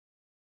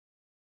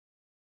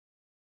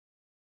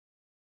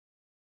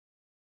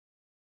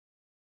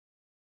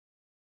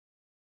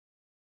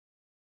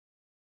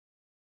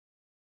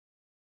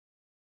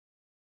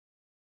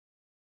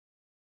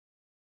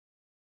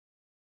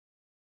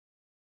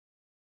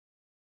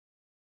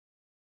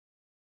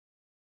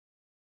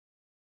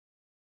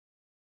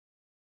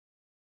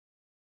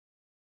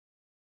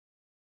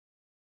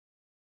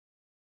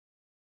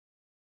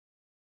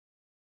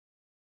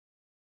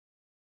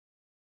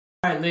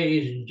All right,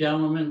 ladies and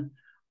gentlemen,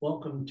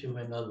 welcome to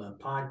another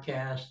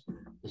podcast.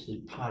 This is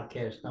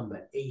podcast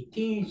number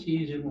 18,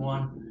 season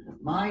one.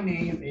 My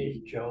name is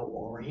Joe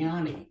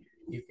Oriani.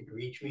 You can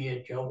reach me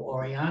at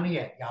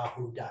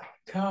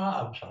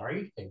joeoriani@yahoo.com. I'm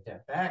sorry, take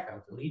that back.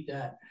 I'll delete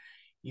that.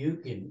 You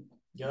can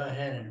go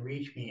ahead and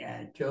reach me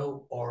at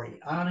Joe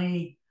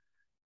Oriani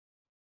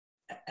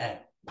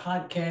at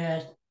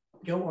podcast,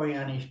 Joe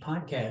Oriani's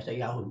podcast at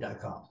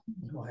yahoo.com.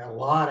 I got a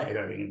lot of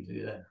editing to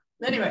do that.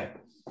 Anyway,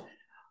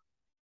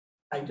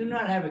 I do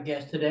not have a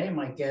guest today.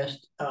 My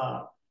guest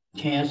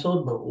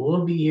canceled, but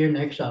will be here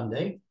next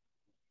Sunday.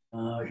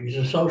 She's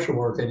a social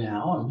worker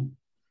now. I'm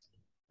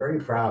very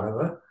proud of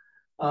her.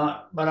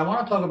 But I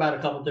want to talk about a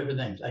couple different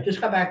things. I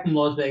just got back from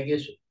Las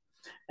Vegas,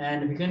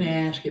 and if you're going to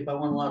ask if I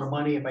won a lot of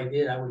money, if I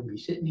did, I wouldn't be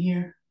sitting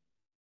here.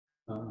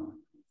 Uh,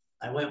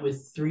 I went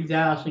with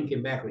 3,000,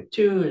 came back with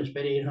two, and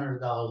spent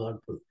 $800 on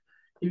food.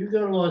 If you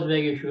go to Las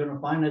Vegas, you're going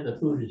to find that the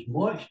food is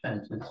more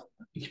expensive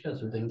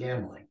than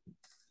gambling.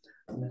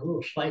 I mean, a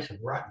little slice of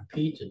rotten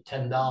pizza,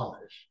 $10.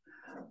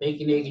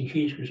 Bacon, egg, and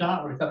cheese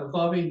croissant with a cup of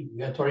coffee. You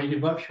got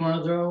 22 bucks you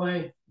want to throw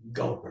away?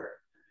 Go for it.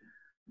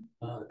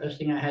 The best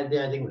thing I had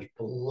there, I think, was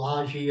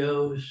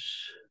Bellagio's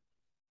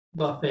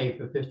buffet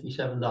for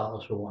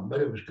 $57 for one, but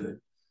it was good.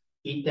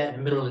 Eat that in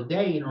the middle of the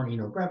day. You don't need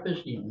no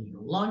breakfast. You don't need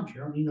no lunch. You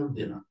don't need no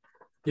dinner.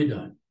 You're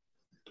done.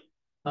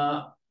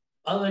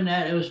 Other than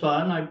that, it was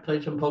fun. I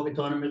played some poker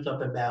tournaments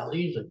up at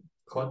Bally's. I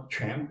caught the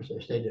tram because I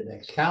stayed at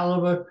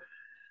Excalibur.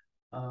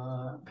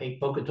 Paid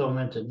poker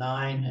tournaments at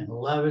 9 and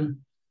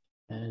 11.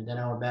 And then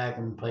I went back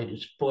and played the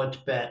sports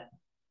bet.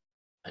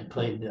 I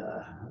played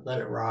Let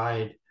It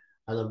Ride.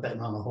 I love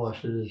betting on the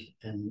horses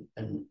and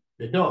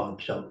the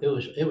dogs. So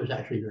it was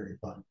actually very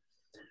fun.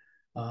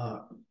 I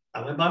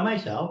went by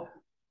myself.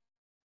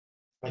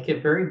 I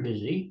kept very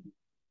busy.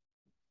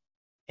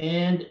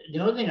 And the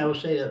only thing I would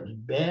say that was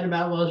bad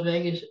about Las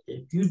Vegas,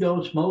 if you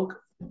don't smoke,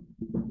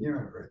 you're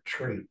in a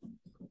retreat.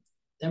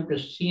 Them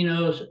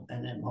casinos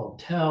and them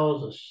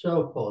hotels are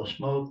so full of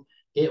smoke,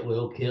 it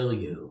will kill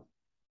you.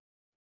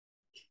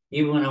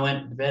 Even when I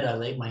went to bed, I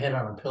laid my head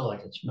on a pillow, I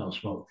could smell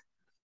smoke.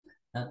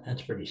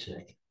 That's pretty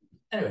sick.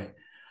 Anyway,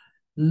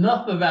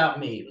 enough about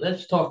me.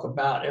 Let's talk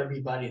about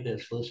everybody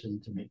that's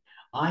listening to me.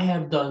 I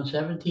have done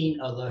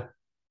 17 other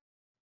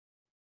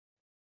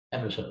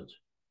episodes.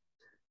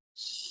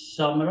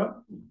 Some of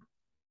them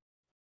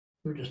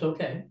were just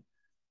okay.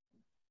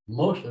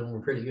 Most of them were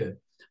pretty good.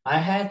 I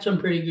had some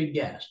pretty good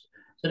guests.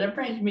 So that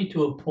brings me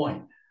to a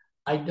point.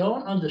 I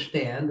don't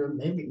understand, or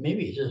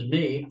maybe it's just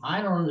me.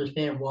 I don't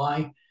understand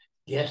why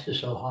guests are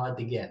so hard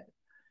to get.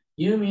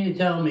 You mean to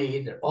tell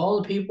me that all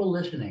the people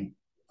listening,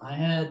 I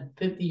had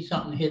 50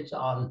 something hits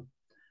on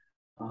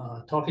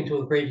talking to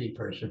a crazy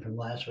person from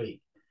last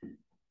week.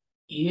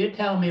 You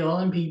tell me all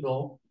them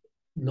people,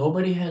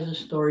 nobody has a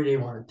story they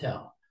want to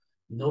tell.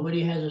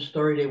 Nobody has a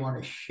story they want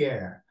to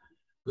share,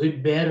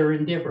 good, bad, or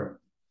indifferent.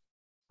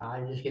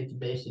 I just get the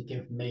basic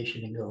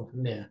information and go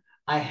from there.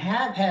 I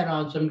have had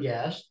on some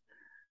guests.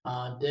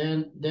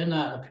 They're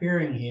not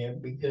appearing here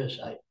because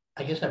I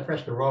guess I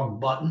pressed the wrong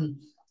button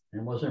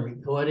and wasn't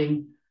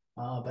recording.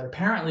 But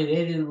apparently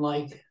they didn't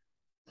like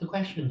the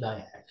questions I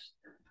asked.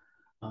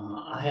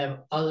 I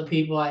have other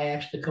people I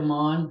asked to come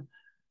on.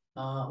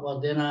 Well,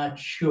 they're not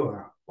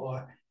sure.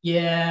 Or,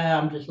 yeah,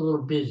 I'm just a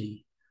little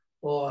busy.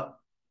 Or,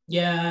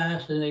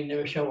 yes, and they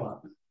never show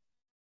up.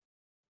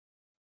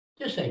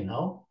 Just say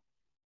no.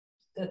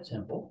 That's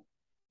simple.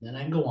 Then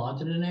I can go on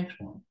to the next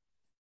one.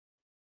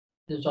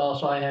 There's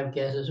also, I have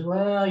guesses.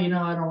 Well, I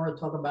don't want to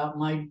talk about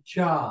my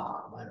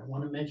job. I don't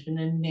want to mention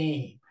a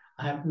name.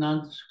 I have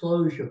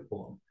non-disclosure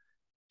form.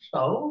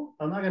 So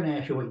I'm not going to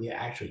ask you what you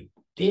actually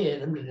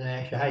did. I'm just going to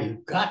ask you how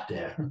you got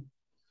there.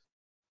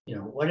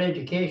 What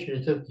education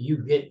it took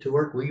you get to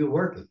work where you're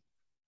working.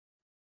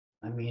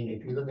 I mean,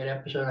 if you look at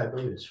episode, I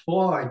believe it's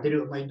 4, I did it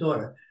with my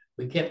daughter.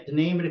 We kept the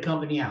name of the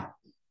company out.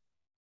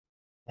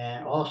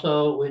 And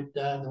also with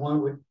the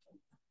one with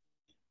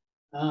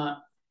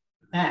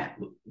Matt,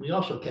 we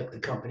also kept the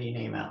company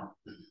name out.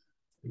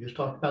 We just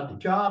talked about the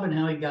job and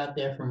how he got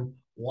there from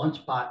one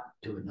spot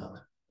to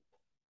another.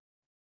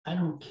 I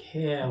don't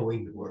care where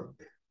you work.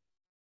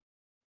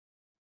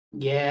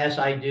 Yes,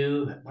 I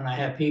do. When I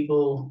have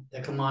people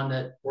that come on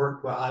that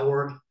work where I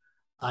work,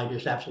 I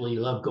just absolutely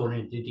love going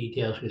into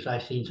details because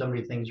I've seen so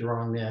many things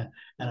wrong there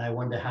and I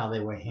wonder how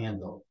they were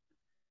handled.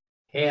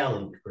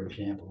 Haley, for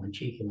example, when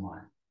she came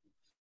on,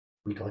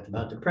 we talked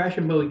about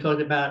depression, but we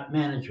talked about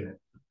management.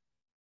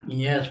 And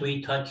yes,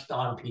 we touched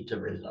on Pizza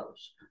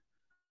Rizzo's,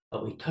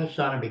 but we touched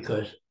on it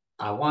because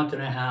I want to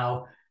know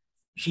how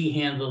she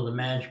handled the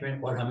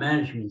management, what her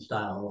management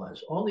style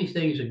was. All these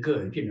things are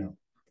good. I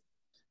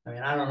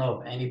mean, I don't know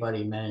if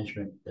anybody in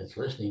management that's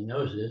listening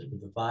knows this,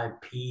 but the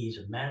 5 P's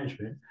of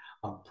management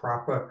are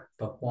proper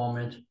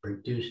performance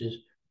produces,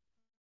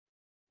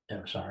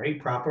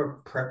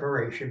 proper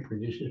preparation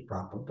produces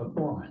proper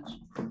performance.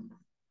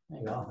 There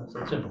you go. That's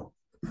that simple.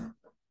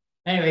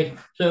 Anyway,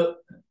 so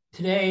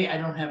today I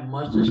don't have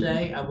much to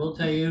say. I will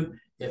tell you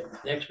if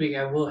next week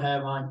I will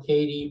have on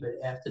Katie, but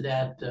after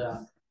that,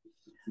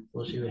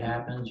 We'll see what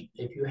happens.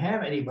 If you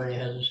have anybody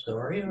has a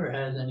story or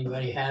has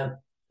anybody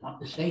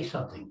want to say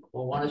something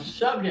or want a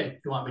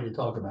subject you want me to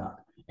talk about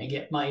and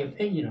get my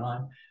opinion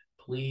on,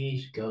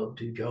 please go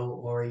to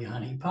Joe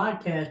Oriani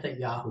Podcast at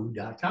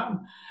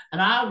yahoo.com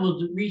and I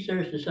will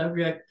research the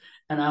subject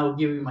and I will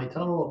give you my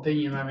total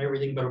opinion on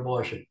everything but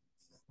abortion.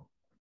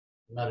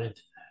 I'm not into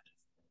that.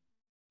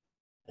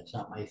 That's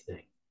not my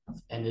thing.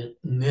 And it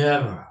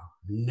never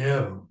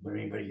would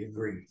anybody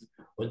agree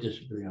or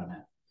disagree on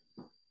that.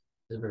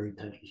 It's a very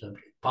touchy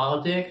subject.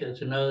 Politics,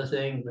 that's another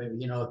thing. But,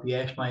 you know, if you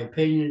ask my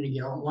opinion and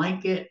you don't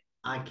like it,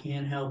 I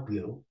can't help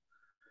you.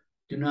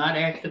 Do not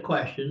ask the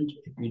questions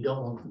if you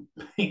don't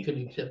you can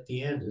accept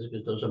the answers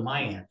because those are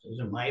my answers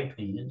and my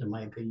opinions and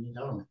my opinions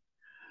only.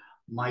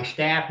 My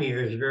staff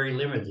here is very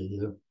limited.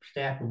 It's a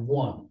staff of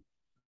one.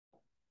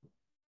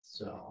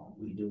 So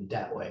we do it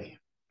that way.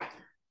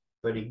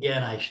 But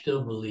again, I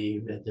still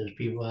believe that there's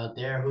people out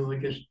there who are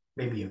just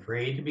maybe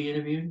afraid to be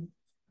interviewed,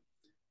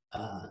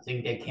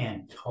 think they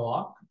can't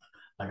talk.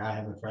 Like I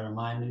have a friend of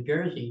mine in New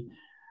Jersey,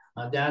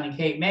 down in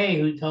Cape May,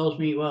 who tells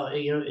me, well,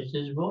 you know, it's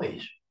his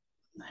voice.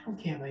 I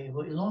don't care about your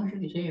voice. As long as you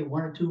can say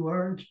one or two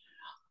words,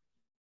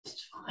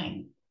 it's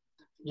fine.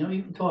 You know,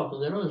 you can talk a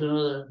little.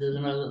 There's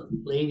another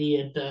lady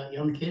at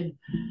young kid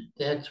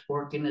that's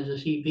working as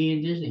a CP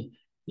in Disney.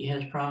 He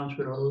has problems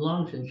with her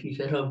lungs, and she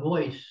said her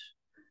voice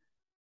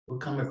will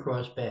come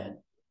across bad.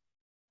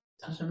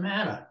 Doesn't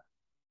matter.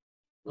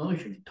 As long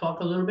as you can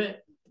talk a little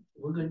bit,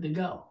 we're good to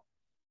go.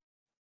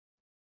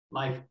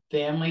 My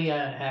family,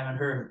 I haven't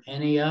heard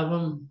any of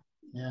them,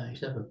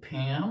 except for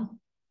Pam,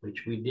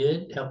 which we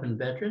did, helping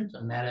veterans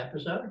on that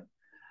episode.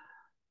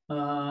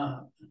 I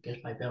guess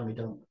my family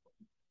don't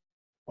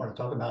want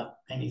to talk about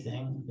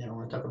anything. They don't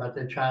want to talk about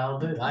their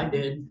childhood. I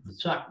did. It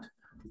sucked.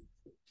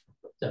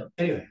 So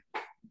anyway,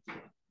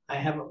 I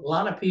have a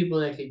lot of people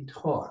that can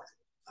talk.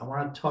 I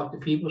want to talk to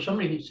people.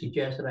 Somebody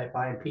suggested I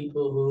find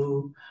people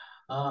who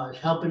is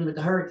helping with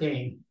the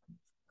hurricane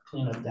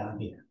cleanup down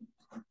here.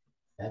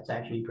 That's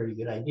actually a pretty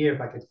good idea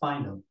if I could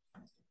find them.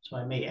 So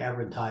I may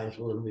advertise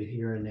a little bit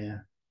here and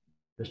there.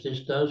 Because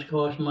this does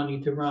cost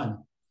money to run.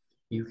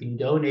 You can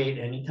donate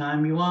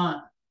anytime you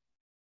want.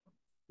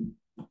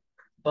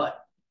 But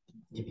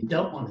if you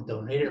don't want to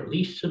donate, at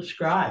least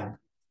subscribe.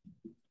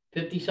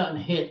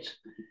 50-something hits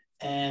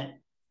and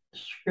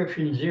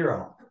subscription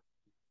 0.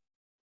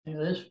 You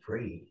know, that's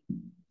free.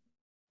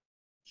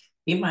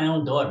 Even my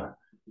own daughter,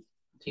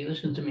 she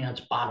listens to me on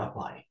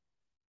Spotify.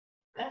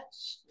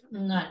 That's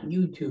not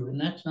YouTube,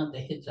 and that's not the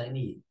hits I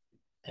need.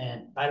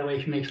 And by the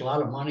way, she makes a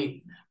lot of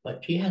money,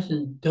 but she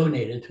hasn't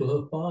donated to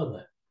her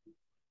father.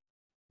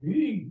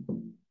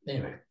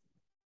 Anyway,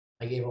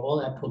 I gave her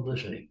all that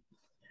publicity.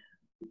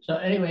 So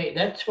anyway,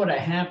 that's what I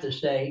have to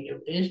say.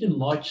 It isn't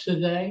much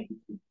today.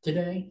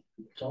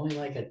 It's only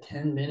like a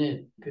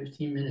 10-minute,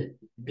 15-minute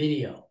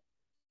video.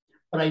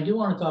 But I do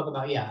want to talk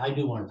about, I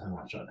do want to talk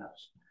about something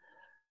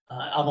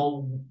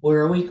else.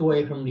 We're a week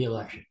away from the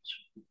elections.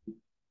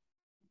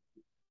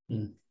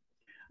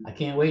 I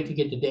can't wait to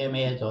get the damn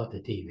ads off the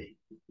TV.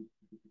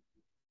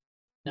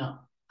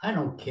 Now, I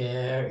don't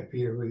care if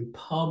you're a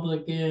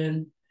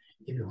Republican,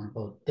 if you want to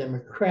vote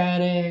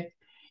Democratic,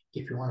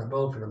 if you want to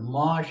vote for the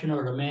Martian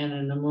or the Man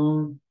in the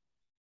Moon.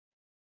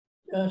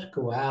 Just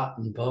go out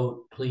and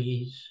vote,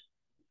 please.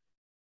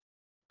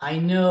 I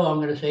know I'm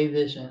going to say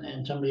this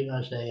and somebody's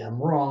going to say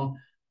I'm wrong,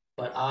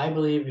 but I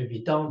believe if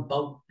you don't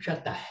vote,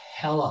 shut the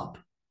hell up.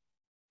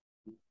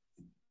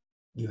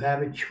 You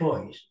have a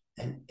choice,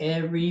 and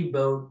every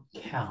vote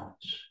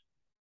counts.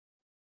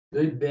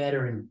 Good, bad,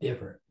 or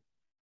indifferent.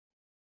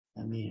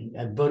 I mean,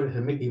 I voted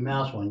for Mickey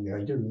Mouse one year.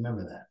 I do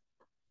remember that.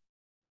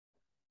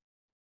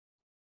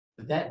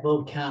 But that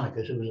vote counted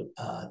because it was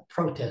a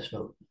protest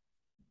vote.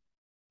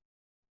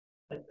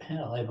 But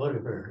hell, I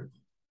voted for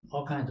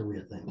all kinds of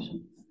weird things.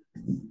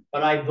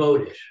 But I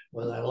voted,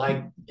 whether I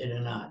like it or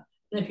not.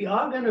 And if you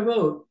are going to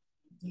vote,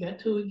 you got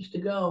 2 weeks to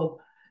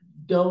go.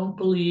 Don't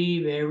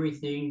believe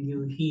everything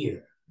you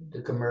hear.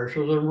 The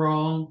commercials are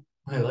wrong.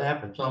 I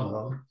laugh at some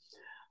of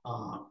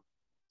them.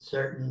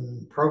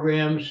 Certain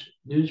programs,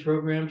 news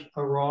programs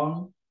are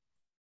wrong.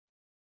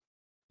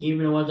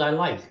 Even the ones I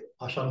like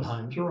are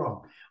sometimes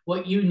wrong.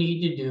 What you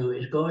need to do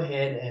is go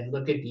ahead and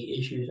look at the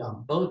issues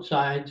on both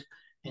sides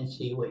and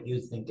see what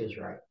you think is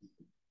right.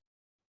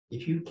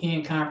 If you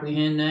can't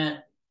comprehend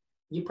that,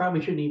 you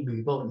probably shouldn't even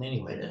be voting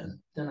anyway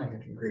then I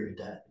can agree with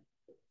that.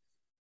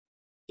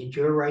 It's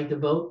your right to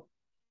vote.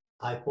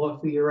 I fought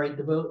for your right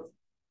to vote.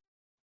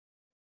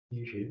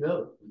 You should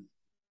vote.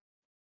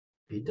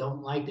 If you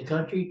don't like the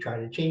country, try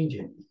to change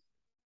it.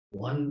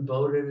 One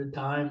vote at a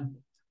time,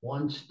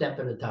 one step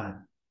at a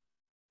time.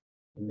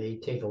 It may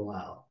take a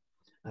while.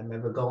 I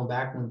remember going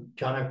back when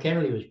John F.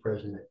 Kennedy was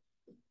president.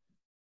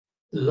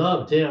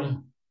 Loved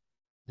him.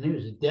 And he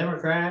was a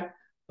Democrat,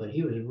 but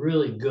he was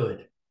really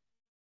good.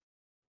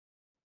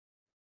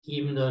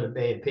 Even though the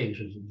Bay of Pigs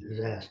was a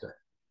disaster.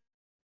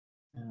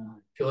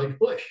 George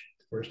Bush,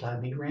 the first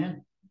time he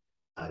ran,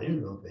 I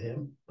didn't vote for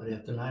him. But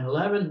after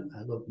 9/11,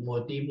 I looked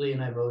more deeply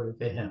and I voted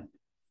for him.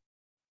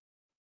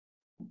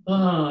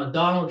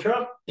 Donald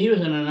Trump, he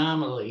was an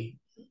anomaly.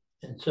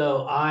 And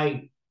so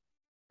I,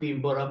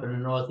 being brought up in the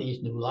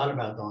Northeast, knew a lot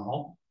about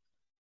Donald.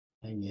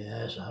 And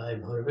yes, I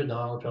voted for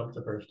Donald Trump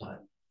the first time.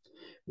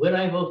 Would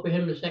I vote for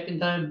him the second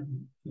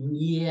time?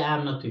 Yeah,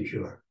 I'm not too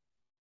sure.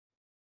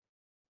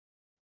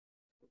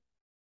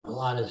 A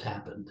lot has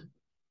happened.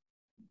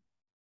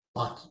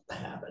 Lots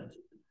happened.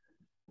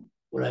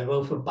 Would I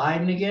vote for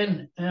Biden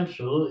again?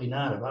 Absolutely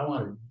not. If I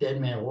want a dead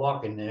man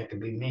walking there, it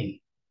could be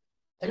me.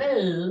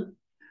 Hello.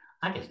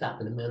 I can stop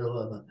in the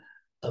middle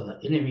of an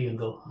interview and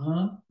go,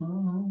 huh?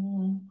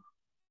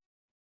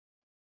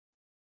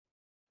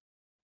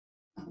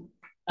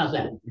 How's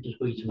that? Just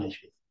squeeze my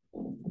skin.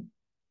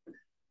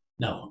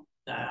 No,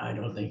 I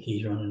don't think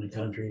he's running the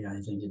country. I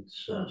think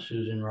it's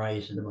Susan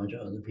Rice and a bunch of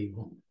other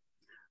people.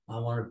 I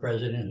want a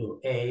president who,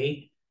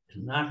 A,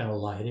 is not going to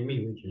lie to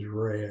me, which is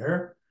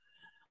rare.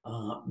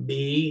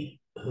 B,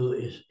 who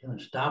is going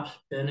to stop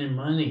spending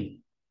money.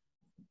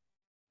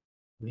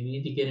 We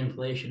need to get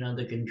inflation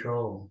under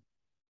control.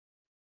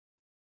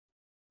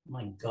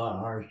 My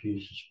God, ours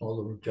used to small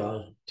little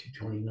jars at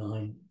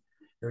 229.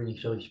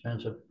 Everything's so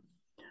expensive.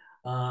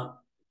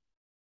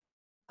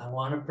 I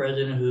want a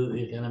president who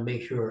is going to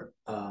make sure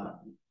our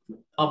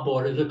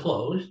borders are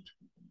closed.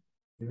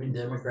 Even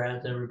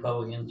Democrats and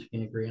Republicans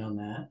can agree on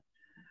that.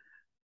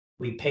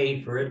 We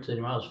paid for it, so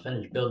they might as well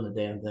finish building the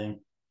damn thing.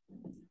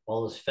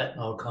 All this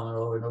fentanyl coming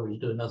over, nobody's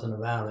doing nothing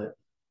about it.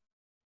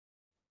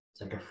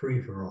 It's like a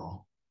free for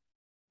all.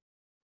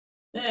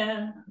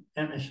 Yeah,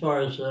 and as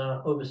far as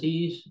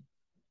overseas,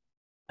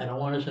 I don't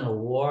want us in a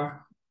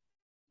war,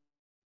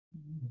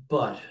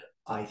 but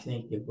I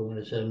think if we're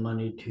going to send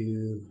money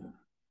to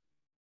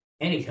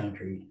any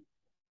country,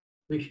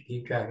 we should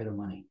keep track of the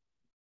money.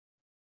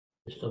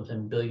 Just don't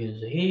send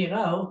billions. Here you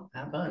go,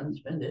 have fun,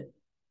 spend it.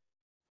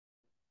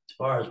 As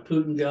far as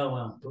Putin go,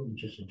 well,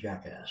 Putin's just a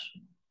jackass.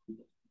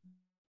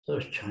 So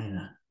is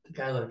China. The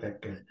guy looked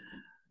like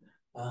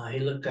he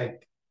looked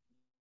like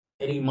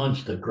Eddie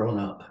Munster grown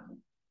up.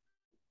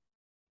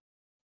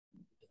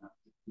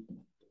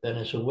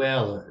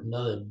 Venezuela,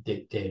 another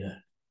dictator.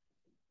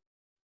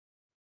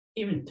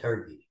 Even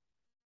Turkey,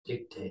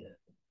 dictator.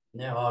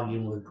 They're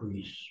arguing with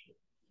Greece.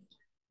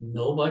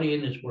 Nobody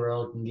in this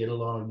world can get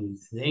along. You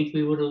think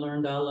we would have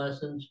learned our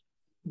lessons?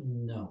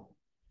 No.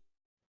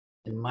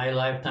 In my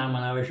lifetime,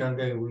 when I was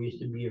younger, we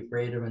used to be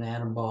afraid of an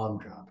atom bomb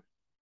drop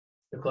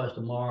because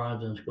the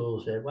morons in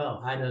school said,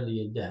 well, hide under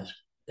your desk.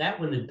 That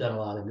wouldn't have done a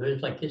lot of good.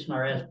 It's like kissing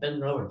our ass,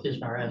 bending over,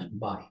 kissing our ass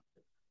goodbye.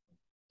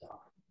 So,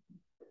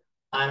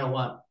 I don't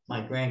want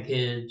my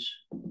grandkids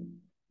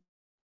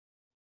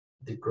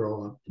to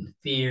grow up in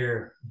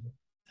fear.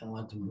 I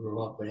want them to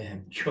grow up where they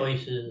have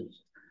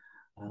choices.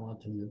 I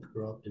want them to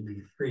grow up to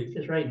be free.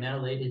 Because right now,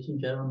 ladies and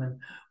gentlemen,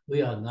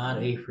 we are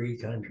not a free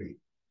country.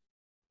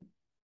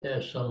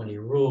 There's so many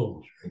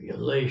rules,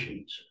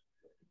 regulations.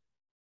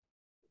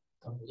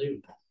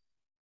 Unbelievable.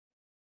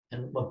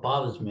 And what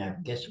bothers me, I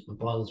guess what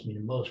bothers me the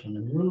most, when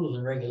the rules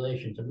and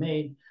regulations are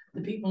made,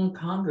 the people in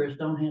Congress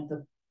don't have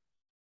to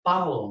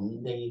follow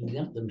them. They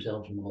exempt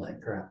themselves from all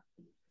that crap.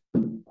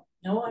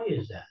 Now, why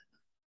is that?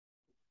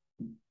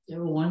 You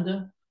ever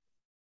wonder?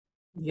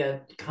 You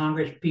got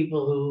Congress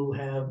people who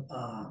have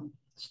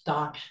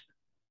stocks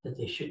that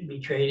they shouldn't be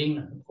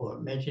trading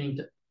or mentioning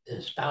to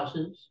their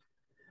spouses.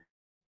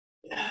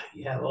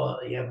 You have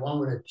one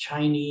with a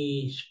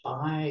Chinese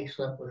spy,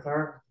 slept with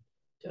her.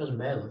 It wasn't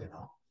bad looking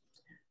all.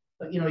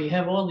 But you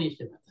have all these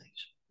different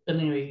things. But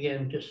anyway,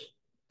 again, just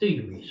do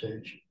your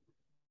research.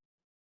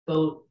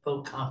 Vote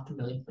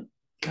confidently.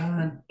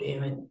 God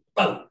damn it,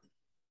 vote.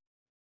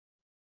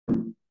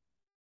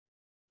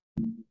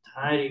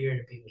 Tired of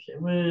hearing people say,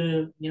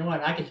 well, you know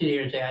what? I can sit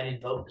here and say I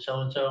didn't vote for so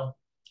and so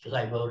because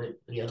I voted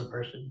for the other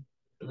person.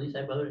 At least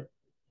I voted.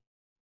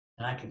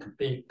 And I can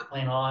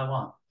complain all I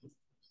want.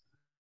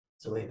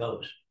 It's the way it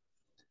goes.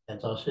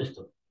 That's our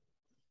system.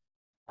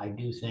 I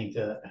do think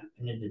an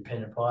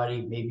independent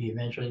party, maybe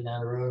eventually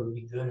down the road, would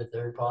be good, a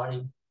third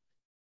party.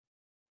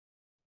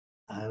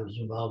 I was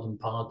involved in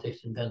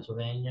politics in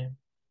Pennsylvania.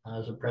 I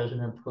was a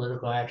president of the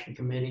Political Action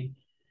Committee.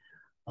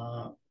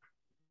 Uh,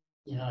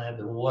 I have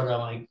the water on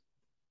my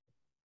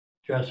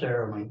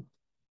dresser or my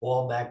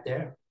wall back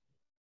there.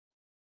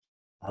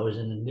 I was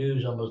in the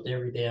news almost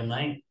every damn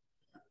night.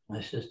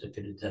 My sister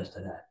could attest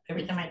to that.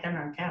 Every time I turn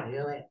on town,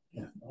 yeah,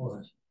 all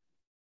this.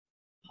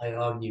 I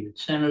argued with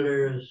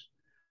senators.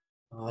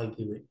 I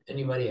argued with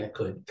anybody I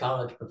could.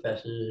 College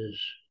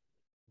professors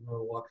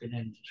were walking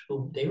into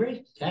school. They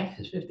raised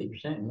taxes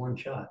 50% in one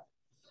shot.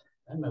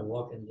 I remember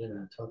walking in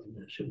and talking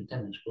to the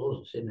superintendent of schools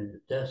and sitting at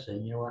his desk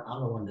saying, you know what,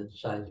 I'm the one that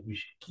decides if you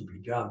should keep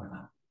your job or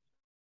not.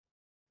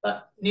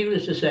 But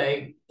needless to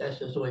say, that's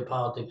just the way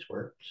politics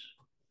works.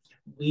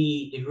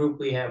 The group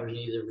we have is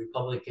neither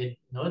Republican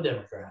nor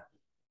Democrat.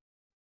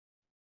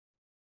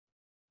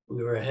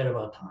 We were ahead of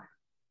our time.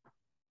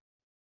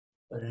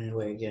 But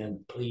anyway,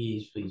 again,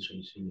 please see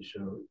the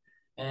show.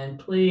 And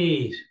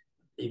please,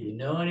 if you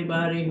know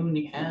anybody who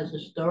has a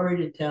story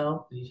to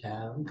tell, please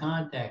have them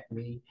contact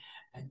me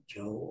at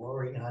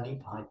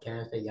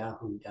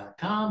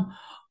joeorianipodcast@yahoo.com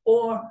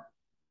or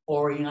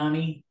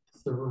Oriani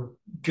through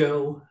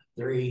Joe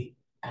 3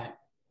 at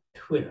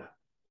Twitter.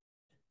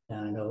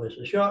 Now I know it's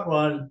a short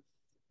one,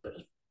 but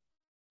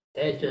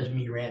that's just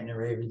me ranting and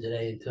raving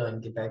today until I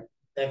can get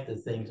back to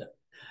things.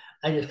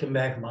 I just come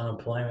back from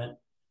unemployment.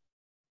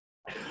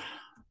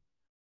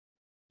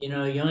 You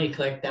know, you only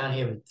collect down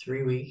here for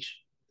 3 weeks,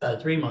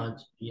 3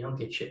 months. You don't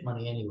get shit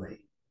money anyway,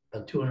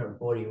 about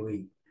 240 a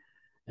week,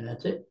 and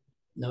that's it.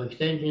 No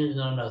extensions,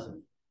 no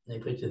nothing. They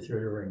put you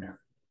through the ringer.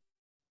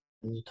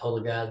 And you told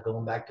the guys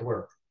going back to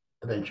work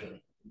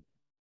eventually.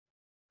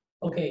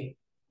 Okay.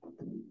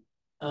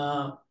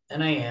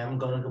 And I am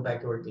going to go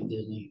back to work at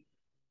Disney,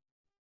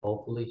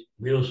 hopefully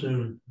real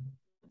soon.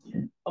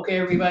 Okay,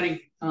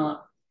 everybody.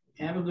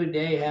 Have a good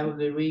day. Have a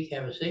good week.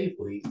 Have a safe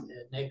week.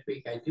 Next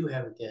week, I do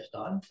have a guest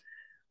on.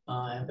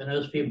 And for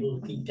those people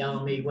who keep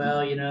telling me,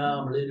 well, you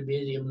know, I'm a little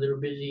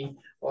busy,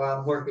 or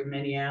I'm working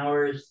many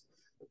hours,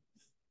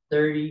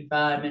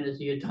 35 minutes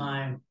of your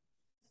time,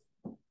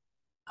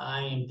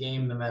 I am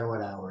game no matter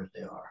what hours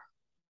they are.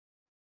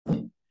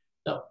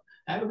 So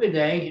have a good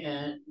day,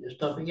 and just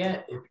don't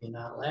forget, if you're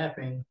not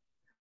laughing,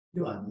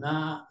 you are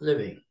not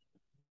living.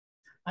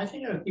 I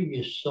think I'll give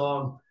you a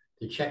song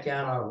to check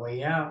out our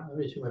way out. Let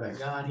me see what I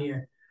got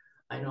here.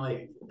 I know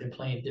I've been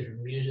playing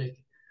different music.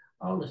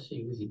 Oh, let's see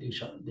if we can do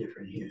something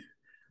different here.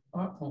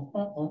 How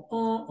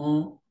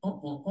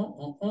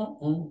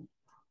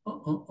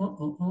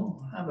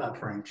about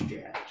Frank's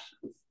Jazz?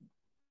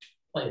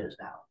 Play this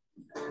out.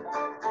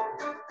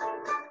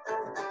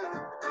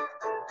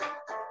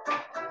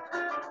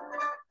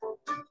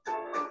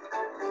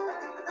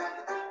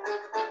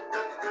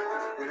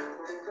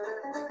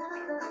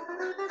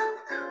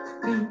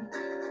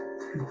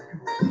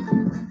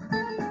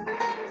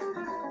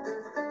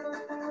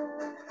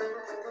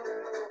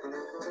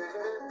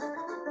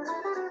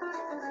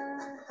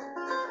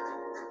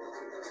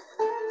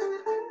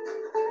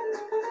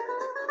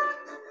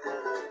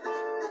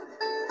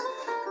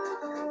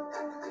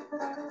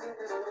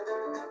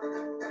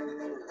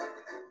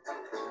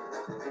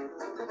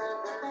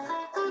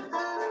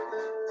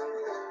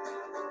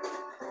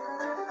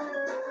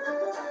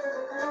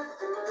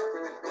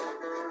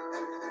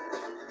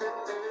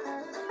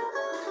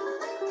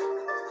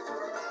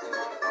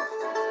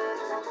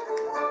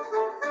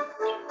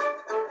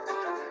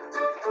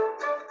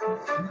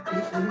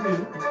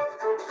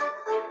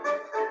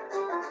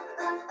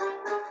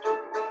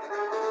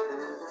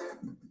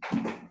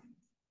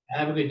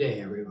 Have a good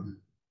day, everyone.